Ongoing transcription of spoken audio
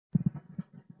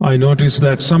I notice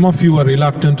that some of you are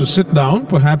reluctant to sit down.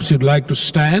 Perhaps you'd like to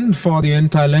stand for the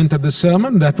entire length of the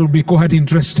sermon. That would be quite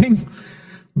interesting.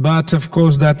 But of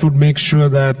course, that would make sure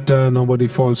that nobody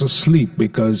falls asleep,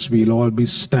 because we'll all be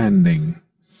standing.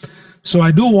 So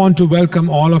I do want to welcome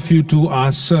all of you to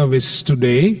our service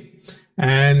today.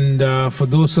 And for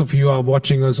those of you who are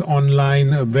watching us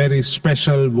online, a very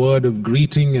special word of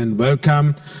greeting and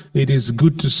welcome. It is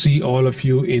good to see all of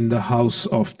you in the house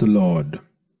of the Lord.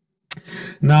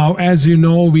 Now, as you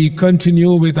know, we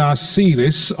continue with our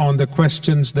series on the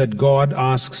questions that God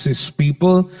asks His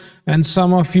people. And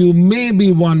some of you may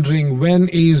be wondering, when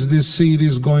is this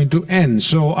series going to end?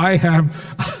 So I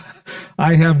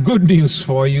have good news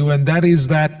for you, and that is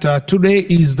that today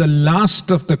is the last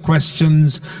of the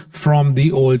questions from the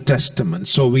Old Testament.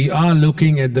 So we are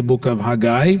looking at the book of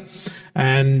Haggai.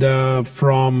 And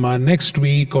from next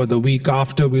week or the week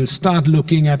after, we'll start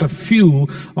looking at a few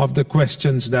of the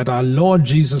questions that our Lord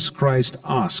Jesus Christ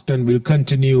asked. And we'll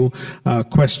continue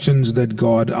questions that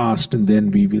God asked, and then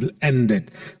we will end it.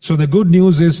 So the good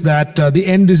news is that the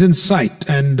end is in sight,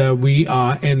 and we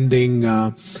are ending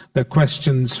the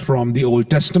questions from the Old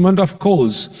Testament. Of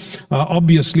course,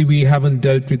 obviously, we haven't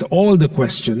dealt with all the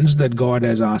questions that God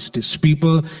has asked His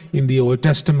people in the Old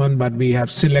Testament, but we have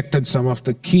selected some of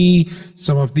the key,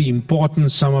 some of the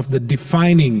important, some of the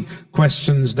defining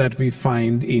questions that we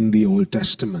find in the Old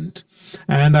Testament.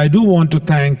 And I do want to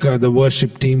thank the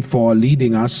worship team for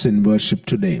leading us in worship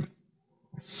today.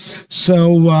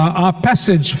 So our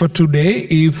passage for today,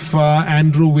 if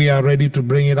Andrew, we are ready to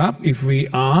bring it up. If we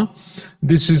are,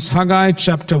 this is Haggai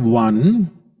chapter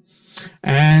 1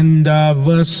 and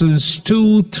verses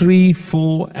 2, 3,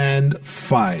 4, and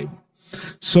 5.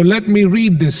 So let me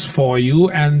read this for you,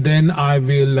 and then I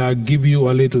will give you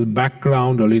a little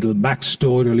background, a little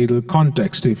backstory, a little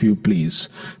context, if you please.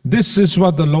 This is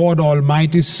what the Lord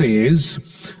Almighty says.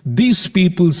 These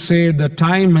people say the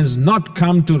time has not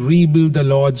come to rebuild the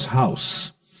Lord's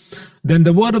house. Then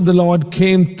the word of the Lord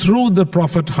came through the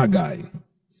prophet Haggai.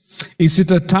 Is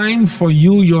it a time for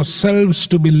you yourselves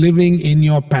to be living in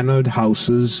your paneled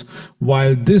houses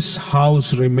while this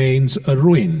house remains a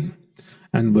ruin?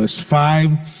 And verse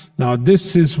 5, now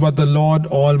this is what the Lord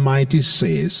Almighty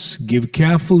says, give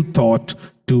careful thought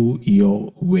to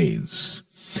your ways.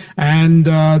 And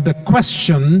the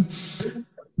question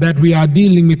that we are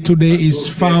dealing with today is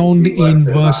found in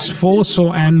verse 4.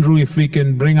 So Andrew, if we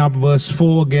can bring up verse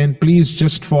 4 again, please,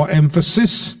 just for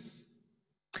emphasis.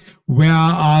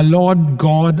 Where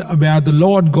the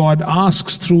Lord God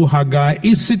asks through Haggai,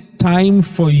 is it time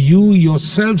for you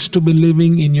yourselves to be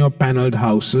living in your paneled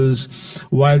houses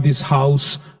while this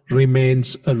house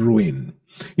remains a ruin?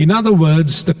 In other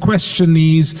words, the question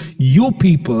is, you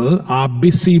people are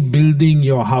busy building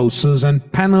your houses,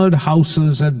 and paneled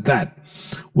houses at that,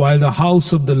 while the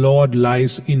house of the Lord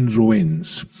lies in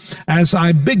ruins. As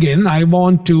I begin, I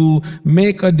want to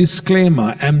make a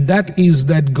disclaimer, and that is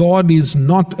that God is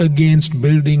not against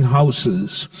building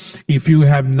houses. If you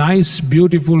have nice,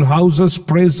 beautiful houses,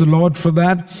 praise the Lord for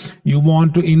that. You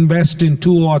want to invest in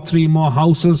 2 or 3 more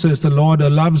houses as the Lord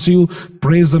loves you,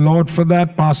 praise the Lord for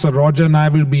that. Pastor Roger and I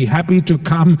will be happy to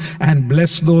come and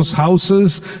bless those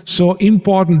houses. So,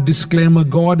 important disclaimer,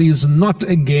 God is not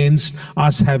against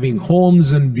us having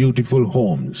homes and beautiful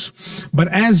homes. But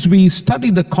as we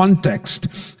study the context,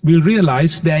 we'll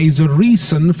realize there is a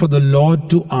reason for the Lord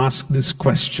to ask this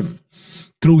question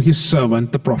through His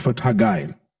servant, the prophet Haggai.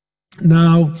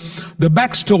 Now, the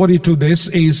backstory to this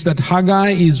is that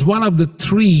Haggai is one of the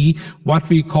 3 what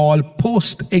we call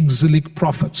post-exilic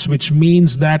prophets, which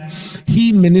means that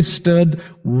he ministered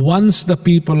once the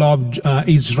people of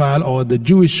Israel, or the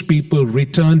Jewish people,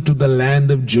 returned to the land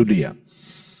of Judea.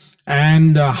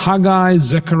 And Haggai,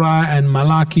 Zechariah, and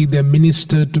Malachi, they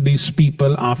ministered to these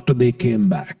people after they came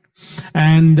back.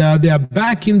 And they are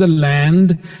back in the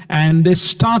land, and they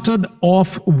started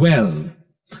off well.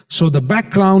 So the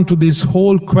background to this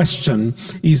whole question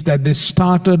is that they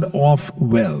started off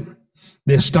well.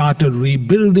 They started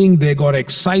rebuilding, they got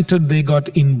excited, they got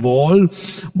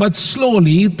involved, but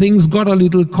slowly things got a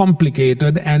little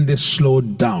complicated and they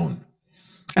slowed down.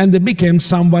 And they became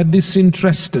somewhat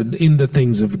disinterested in the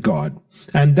things of God.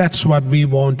 And that's what we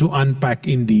want to unpack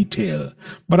in detail.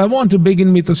 But I want to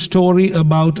begin with a story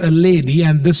about a lady,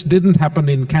 and this didn't happen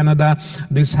in Canada.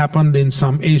 This happened in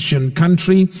some Asian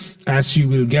country. As you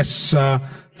will guess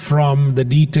from the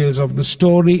details of the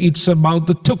story, it's about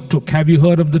the tuk-tuk. Have you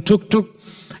heard of the tuk-tuk?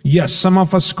 Yes, some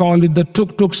of us call it the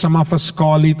tuk-tuk, some of us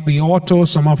call it the auto,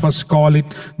 some of us call it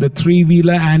the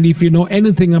three-wheeler. And if you know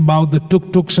anything about the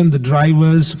tuk-tuks and the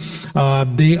drivers,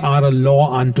 they are a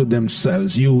law unto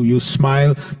themselves. You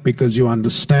smile because you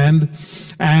understand.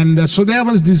 And so there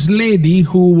was this lady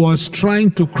who was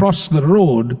trying to cross the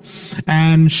road,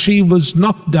 and she was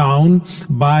knocked down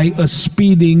by a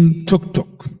speeding tuk-tuk.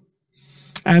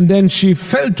 And then she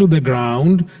fell to the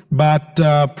ground, but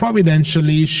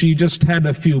providentially she just had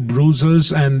a few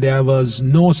bruises and there was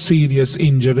no serious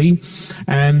injury.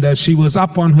 And she was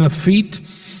up on her feet.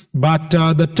 But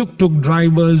the tuk-tuk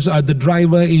drivers, the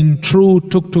driver in true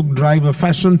tuk-tuk driver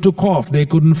fashion took off. They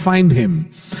couldn't find him.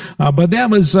 But there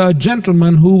was a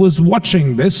gentleman who was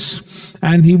watching this,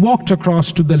 and he walked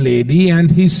across to the lady and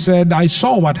he said, I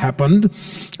saw what happened,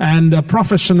 and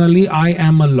professionally I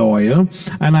am a lawyer,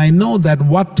 and I know that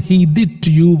what he did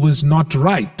to you was not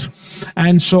right.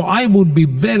 And so I would be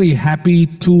very happy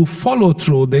to follow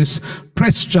through this,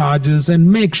 press charges,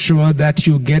 and make sure that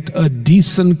you get a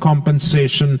decent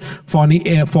compensation for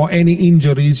any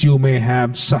injuries you may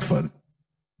have suffered.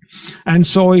 And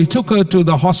so he took her to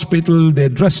the hospital, they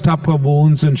dressed up her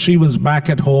wounds, and she was back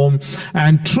at home.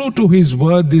 And true to his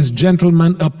word, this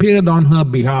gentleman appeared on her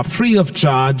behalf free of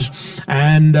charge.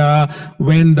 And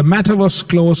when the matter was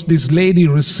closed, this lady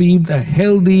received a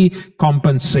healthy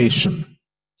compensation.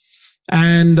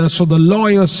 And so the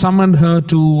lawyer summoned her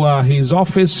to his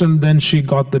office, and then she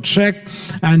got the check,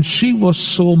 and she was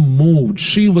so moved.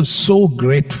 She was so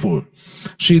grateful.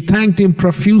 She thanked him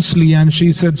profusely, and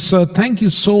she said, Sir, thank you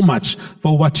so much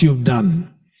for what you've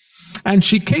done. And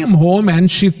she came home and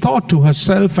she thought to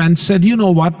herself and said, you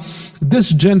know what? This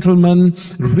gentleman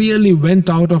really went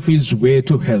out of his way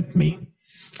to help me.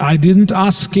 I didn't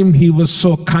ask him. He was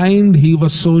so kind. He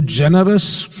was so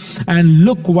generous. And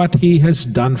look what he has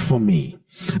done for me.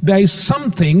 There is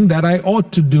something that I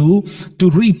ought to do to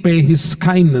repay his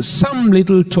kindness, some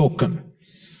little token.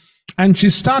 And she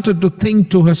started to think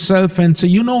to herself and say,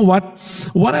 you know what?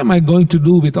 What am I going to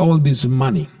do with all this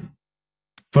money?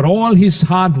 For all his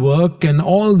hard work and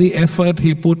all the effort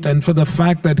he put, and for the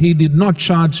fact that he did not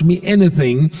charge me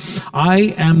anything,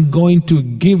 I am going to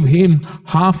give him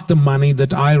half the money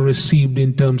that I received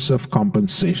in terms of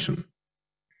compensation.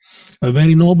 A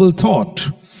very noble thought.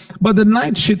 But the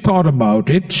night she thought about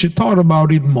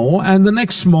it more, and the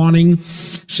next morning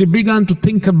she began to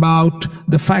think about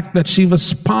the fact that she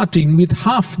was parting with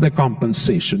half the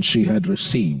compensation she had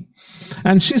received.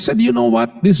 And she said, you know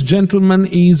what, this gentleman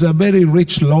is a very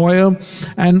rich lawyer,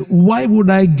 and why would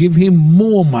I give him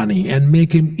more money and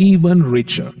make him even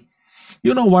richer?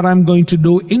 You know what I'm going to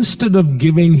do? Instead of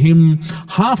giving him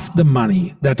half the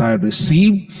money that I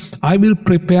received, I will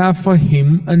prepare for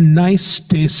him a nice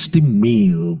tasty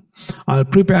meal. I'll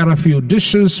prepare a few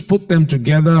dishes, put them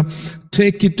together,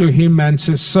 take it to him and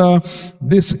say, Sir,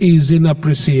 this is in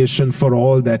appreciation for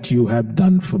all that you have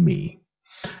done for me.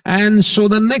 And so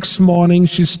the next morning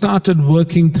she started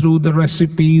working through the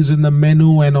recipes and the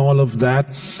menu and all of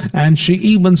that. And she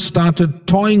even started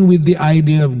toying with the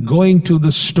idea of going to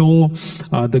the store,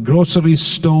 the grocery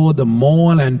store, the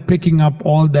mall, and picking up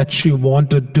all that she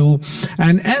wanted to.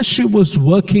 And as she was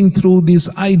working through this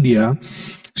idea,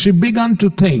 she began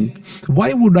to think,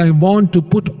 why would I want to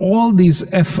put all this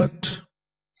effort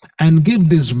and give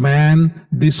this man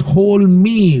this whole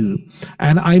meal,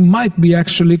 and I might be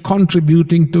actually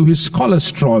contributing to his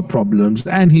cholesterol problems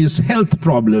and his health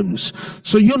problems.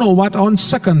 So you know what, on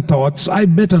second thoughts, I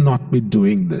better not be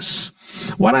doing this.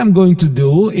 What I'm going to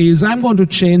do is I'm going to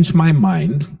change my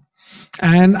mind,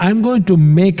 and I'm going to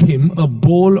make him a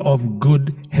bowl of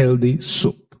good, healthy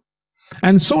soup.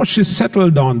 And so she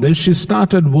settled on this. She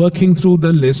started working through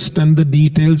the list and the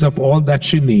details of all that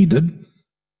she needed.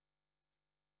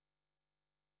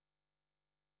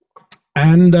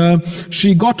 And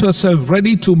she got herself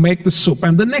ready to make the soup.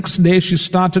 And the next day she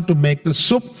started to make the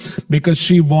soup because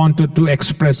she wanted to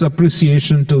express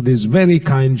appreciation to this very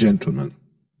kind gentleman.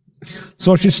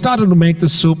 So she started to make the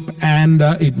soup, and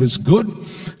it was good.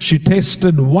 She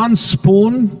tasted one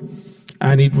spoon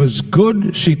and it was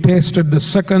good. She tasted the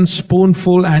second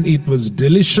spoonful and it was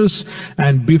delicious.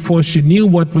 And before she knew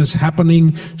what was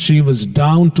happening, she was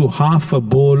down to half a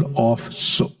bowl of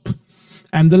soup.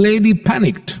 And the lady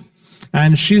panicked.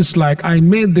 And she's like, I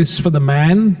made this for the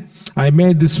man. I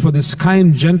made this for this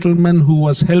kind gentleman who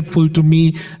was helpful to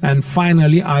me. And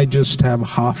finally, I just have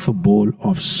half a bowl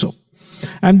of soup.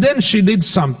 And then she did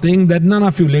something that none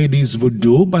of you ladies would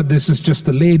do, but this is just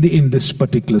the lady in this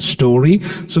particular story,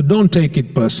 so don't take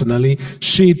it personally.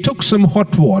 She took some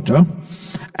hot water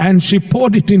and she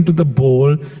poured it into the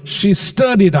bowl. She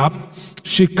stirred it up.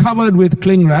 She covered with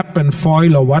cling wrap and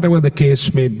foil or whatever the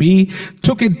case may be,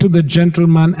 took it to the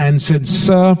gentleman and said,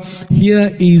 "Sir,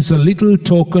 here is a little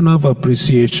token of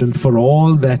appreciation for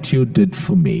all that you did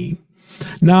for me."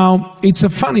 Now, it's a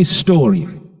funny story,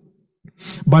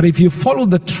 but if you follow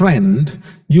the trend,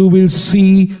 you will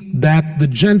see that the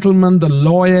gentleman, the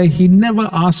lawyer, he never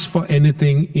asked for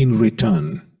anything in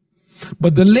return.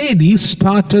 But the lady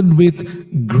started with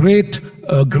great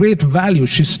value.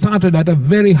 She started at a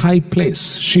very high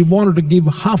place. She wanted to give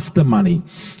half the money.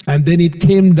 And then it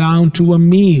came down to a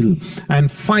meal. And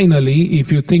finally,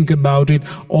 if you think about it,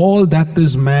 all that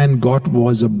this man got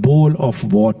was a bowl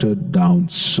of watered down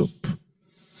soup.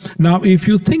 Now, if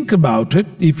you think about it,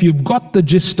 if you've got the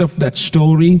gist of that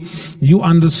story, you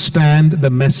understand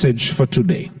the message for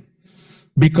today.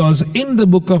 Because in the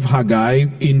book of Haggai,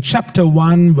 in chapter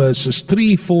 1, verses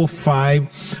 3, 4, 5,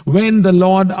 when the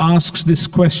Lord asks this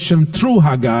question through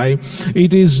Haggai,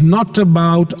 it is not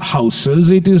about houses.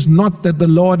 It is not that the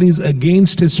Lord is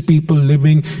against his people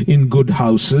living in good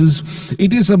houses.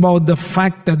 It is about the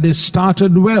fact that they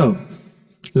started well,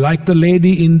 like the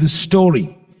lady in this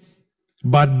story.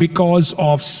 But because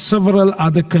of several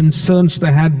other concerns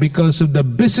they had, because of the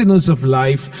busyness of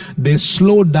life, they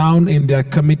slowed down in their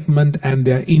commitment and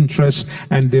their interest,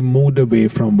 and they moved away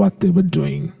from what they were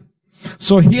doing.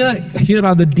 So here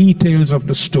are the details of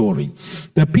the story.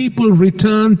 The people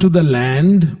returned to the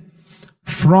land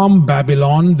from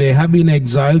Babylon. They have been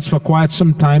exiles for quite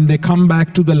some time. They come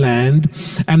back to the land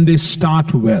and they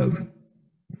start well.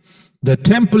 The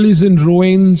temple is in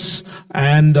ruins,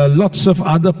 and lots of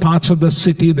other parts of the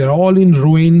city, they're all in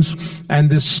ruins,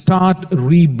 and they start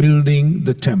rebuilding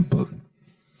the temple.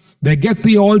 They get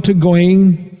the altar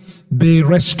going, they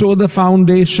restore the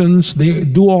foundations, they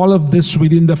do all of this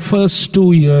within the first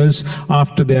 2 years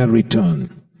after their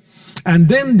return. And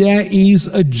then there is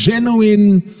a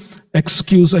genuine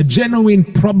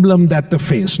problem that they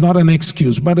face, not an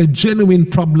excuse, but a genuine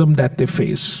problem that they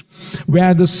face,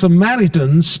 where the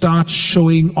Samaritans start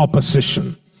showing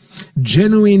opposition,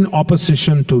 genuine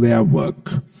opposition to their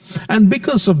work. And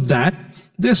because of that,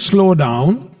 they slow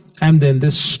down and then they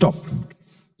stop.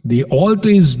 The altar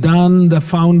is done, the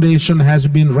foundation has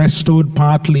been restored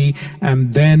partly,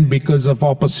 and then because of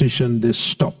opposition, they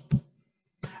stop.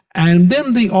 And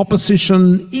then the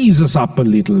opposition eases up a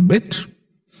little bit.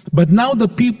 But now the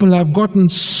people have gotten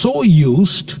so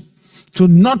used to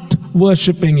not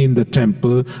worshipping in the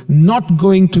temple, not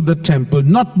going to the temple,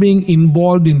 not being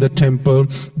involved in the temple,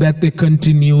 that they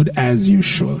continued as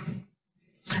usual.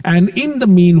 And in the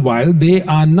meanwhile, they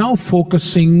are now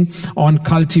focusing on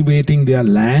cultivating their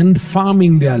land,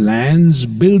 farming their lands,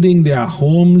 building their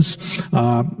homes,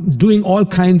 doing all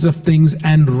kinds of things,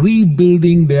 and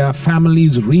rebuilding their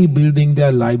families, rebuilding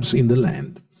their lives in the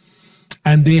land.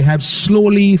 And they have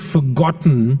slowly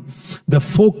forgotten the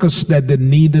focus that they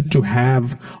needed to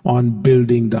have on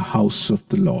building the house of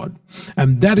the Lord.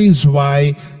 And that is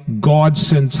why God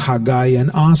sends Haggai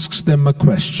and asks them a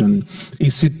question.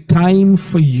 Is it time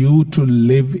for you to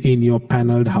live in your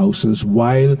paneled houses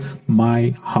while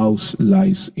my house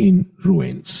lies in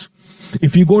ruins?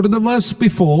 If you go to the verse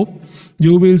before,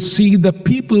 you will see the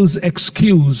people's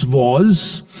excuse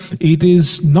was, it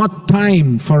is not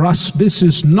time for us, this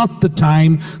is not the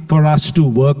time for us to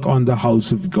work on the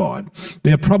house of God.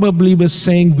 They probably were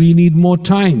saying, we need more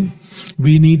time.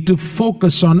 We need to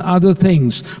focus on other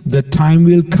things. The time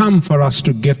will come for us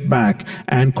to get back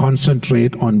and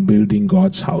concentrate on building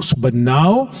God's house. But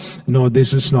now, no,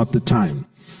 this is not the time.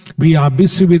 We are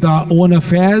busy with our own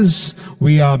affairs.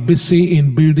 We are busy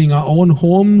in building our own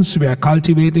homes. We are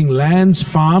cultivating lands,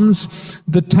 farms.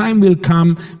 The time will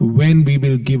come when we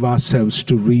will give ourselves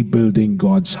to rebuilding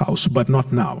God's house, but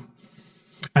not now.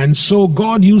 And so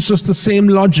God uses the same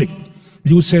logic.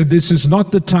 You say this is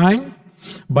not the time,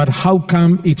 but how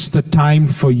come it's the time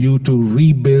for you to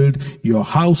rebuild your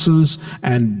houses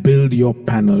and build your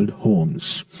paneled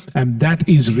homes? And that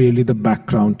is really the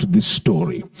background to this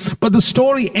story. But the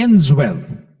story ends well.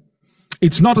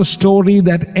 It's not a story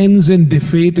that ends in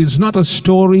defeat. It's not a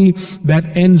story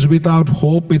that ends without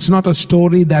hope. It's not a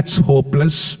story that's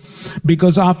hopeless.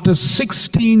 Because after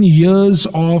 16 years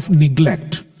of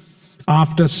neglect,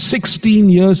 after 16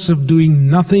 years of doing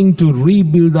nothing to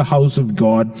rebuild the house of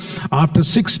God, after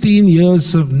 16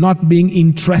 years of not being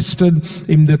interested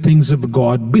in the things of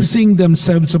God, busying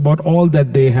themselves about all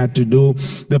that they had to do,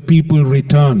 the people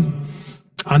return.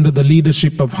 under the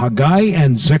leadership of Haggai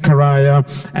and Zechariah,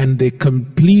 and they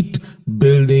complete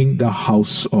building the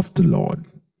house of the Lord.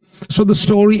 So the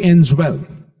story ends well.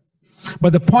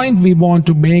 But the point we want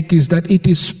to make is that it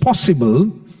is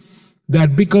possible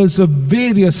that because of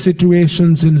various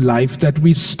situations in life that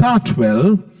we start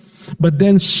well, but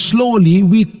then slowly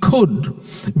we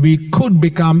could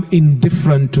become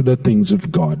indifferent to the things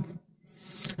of God.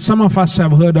 Some of us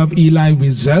have heard of Elie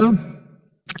Wiesel.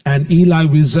 And Elie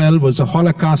Wiesel was a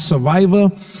Holocaust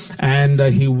survivor, and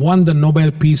he won the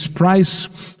Nobel Peace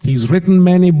Prize. He's written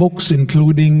many books,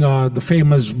 including the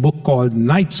famous book called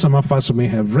Night. Some of us may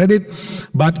have read it.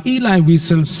 But Elie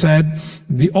Wiesel said,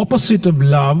 the opposite of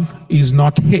love is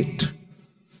not hate.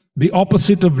 The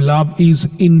opposite of love is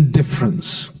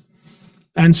indifference.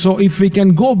 And so if we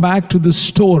can go back to the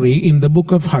story in the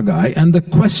book of Haggai and the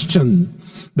question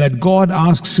that God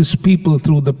asks his people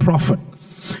through the prophet,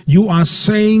 you are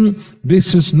saying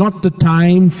this is not the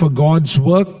time for God's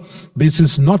work. This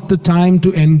is not the time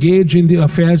to engage in the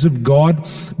affairs of God.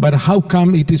 But how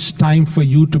come it is time for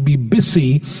you to be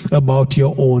busy about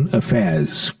your own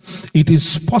affairs? It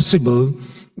is possible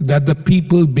that the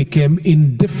people became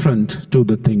indifferent to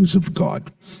the things of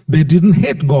God. They didn't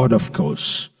hate God, of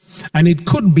course. And it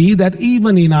could be that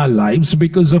even in our lives,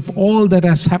 because of all that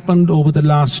has happened over the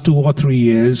last 2 or 3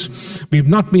 years, we've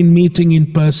not been meeting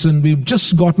in person. We've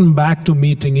just gotten back to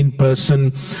meeting in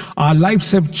person. Our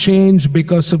lives have changed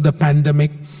because of the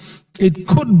pandemic. It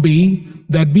could be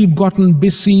that we've gotten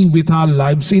busy with our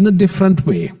lives in a different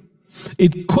way.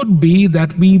 It could be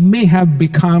that we may have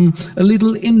become a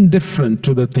little indifferent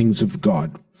to the things of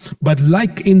God. But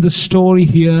like in the story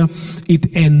here,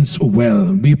 it ends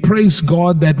well. We praise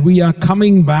God that we are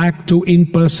coming back to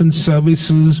in-person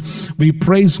services. We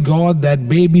praise God that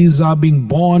babies are being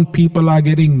born, people are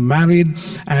getting married,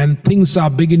 and things are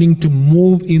beginning to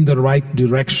move in the right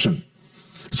direction.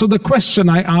 So the question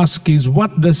I ask is,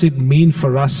 what does it mean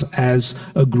for us as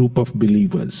a group of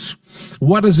believers?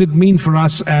 What does it mean for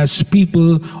us as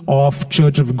people of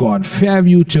Church of God,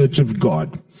 Fairview Church of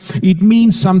God? It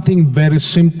means something very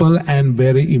simple and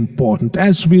very important.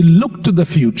 As we look to the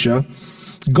future,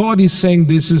 God is saying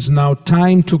this is now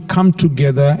time to come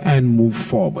together and move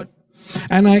forward.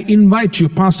 And I invite you,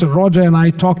 Pastor Roger and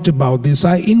I talked about this,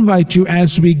 I invite you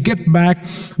as we get back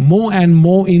more and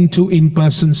more into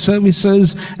in-person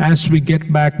services, as we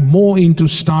get back more into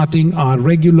starting our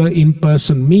regular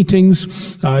in-person meetings.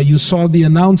 You saw the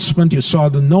announcement, you saw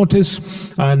the notice.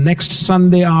 Next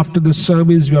Sunday after the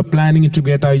service, we are planning to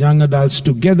get our young adults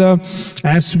together.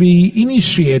 As we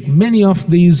initiate many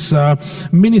of these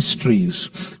ministries,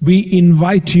 we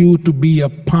invite you to be a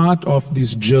part of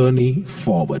this journey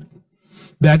forward.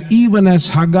 That even as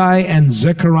Haggai and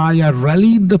Zechariah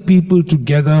rallied the people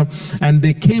together, and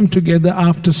they came together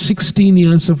after 16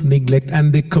 years of neglect,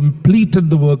 and they completed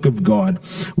the work of God,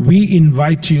 we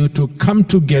invite you to come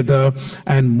together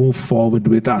and move forward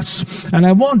with us. And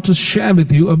I want to share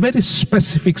with you a very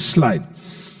specific slide.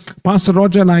 Pastor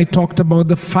Roger and I talked about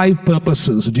the 5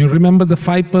 purposes. Do you remember the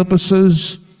 5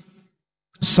 purposes?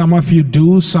 Some of you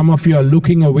do, some of you are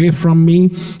looking away from me.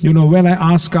 You know, when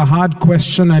I ask a hard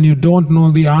question and you don't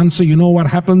know the answer, you know what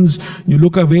happens? You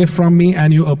look away from me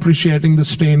and you're appreciating the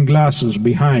stained glasses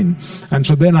behind. And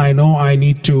so then I know I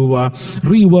need to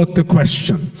rework the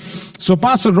question. So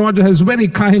Pastor Roger has very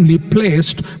kindly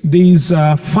placed these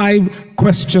 5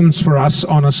 questions for us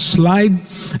on a slide.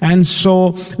 And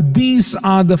so these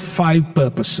are the 5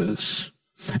 purposes.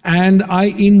 And I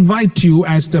invite you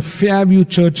as the Fairview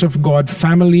Church of God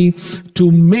family to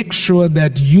make sure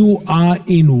that you are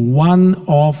in one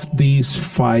of these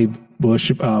 5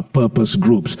 worship purpose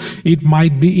groups. It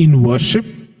might be in worship.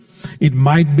 It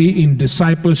might be in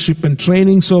discipleship and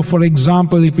training. So for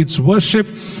example, if it's worship,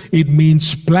 it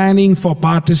means planning for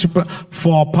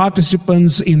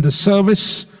participants in the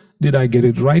service. Did I get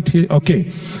it right here?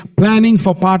 Okay. Planning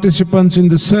for participants in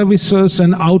the services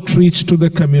and outreach to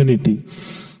the community.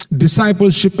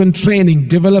 Discipleship and training,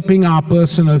 developing our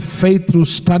personal faith through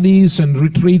studies and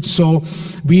retreats. So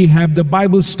we have the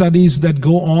Bible studies that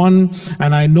go on,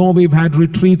 and I know we've had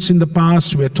retreats in the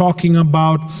past. We're talking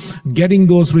about getting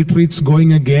those retreats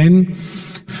going again.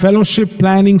 Fellowship,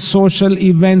 planning social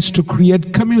events to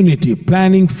create community,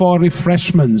 planning for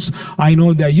refreshments. I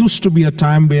know there used to be a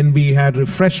time when we had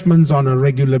refreshments on a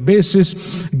regular basis,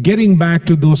 getting back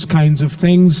to those kinds of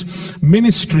things.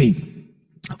 Ministry,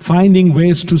 finding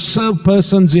ways to serve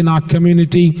persons in our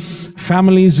community,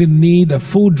 families in need, a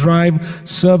food drive,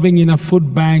 serving in a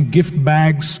food bank, gift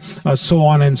bags, so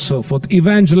on and so forth.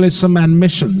 Evangelism and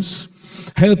missions.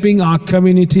 helping our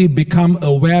community become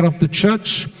aware of the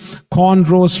church, corn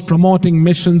roast, promoting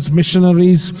missions,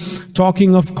 missionaries.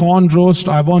 Talking of corn roast,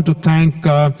 I want to thank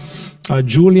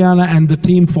Juliana and the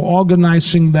team for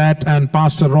organizing that, and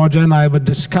Pastor Roger and I were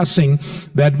discussing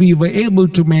that we were able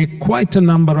to make quite a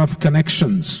number of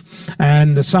connections,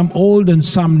 and some old and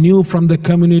some new from the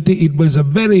community. It was a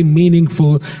very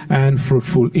meaningful and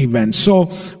fruitful event. So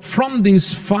from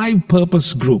these 5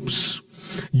 purpose groups,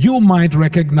 you might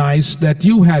recognize that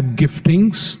you have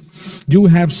giftings, you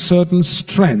have certain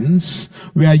strengths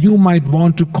where you might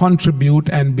want to contribute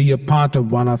and be a part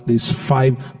of one of these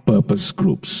 5 purpose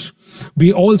groups.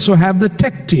 We also have the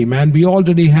tech team, and we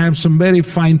already have some very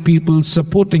fine people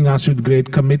supporting us with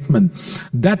great commitment.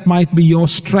 That might be your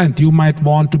strength. You might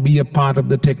want to be a part of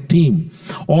the tech team,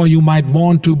 or you might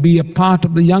want to be a part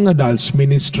of the young adults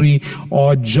ministry,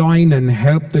 or join and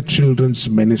help the children's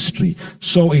ministry.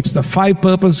 So it's the 5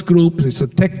 purpose groups, it's the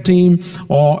tech team,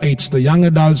 or it's the young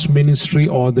adults ministry,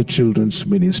 or the children's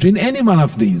ministry. In any one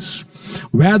of these,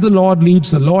 where the Lord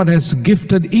leads, the Lord has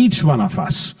gifted each one of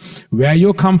us. Where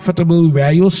you're comfortable,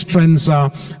 where your strengths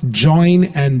are, join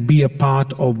and be a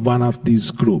part of one of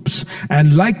these groups.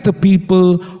 And like the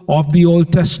people of the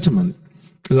Old Testament,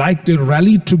 like they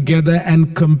rallied together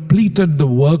and completed the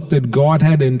work that God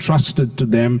had entrusted to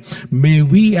them, may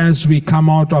we, as we come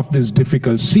out of this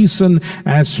difficult season,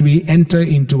 as we enter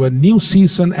into a new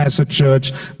season as a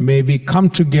church, may we come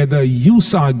together,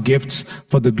 use our gifts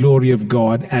for the glory of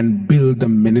God, and build the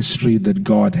ministry that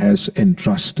God has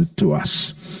entrusted to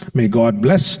us. May God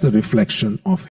bless the reflection of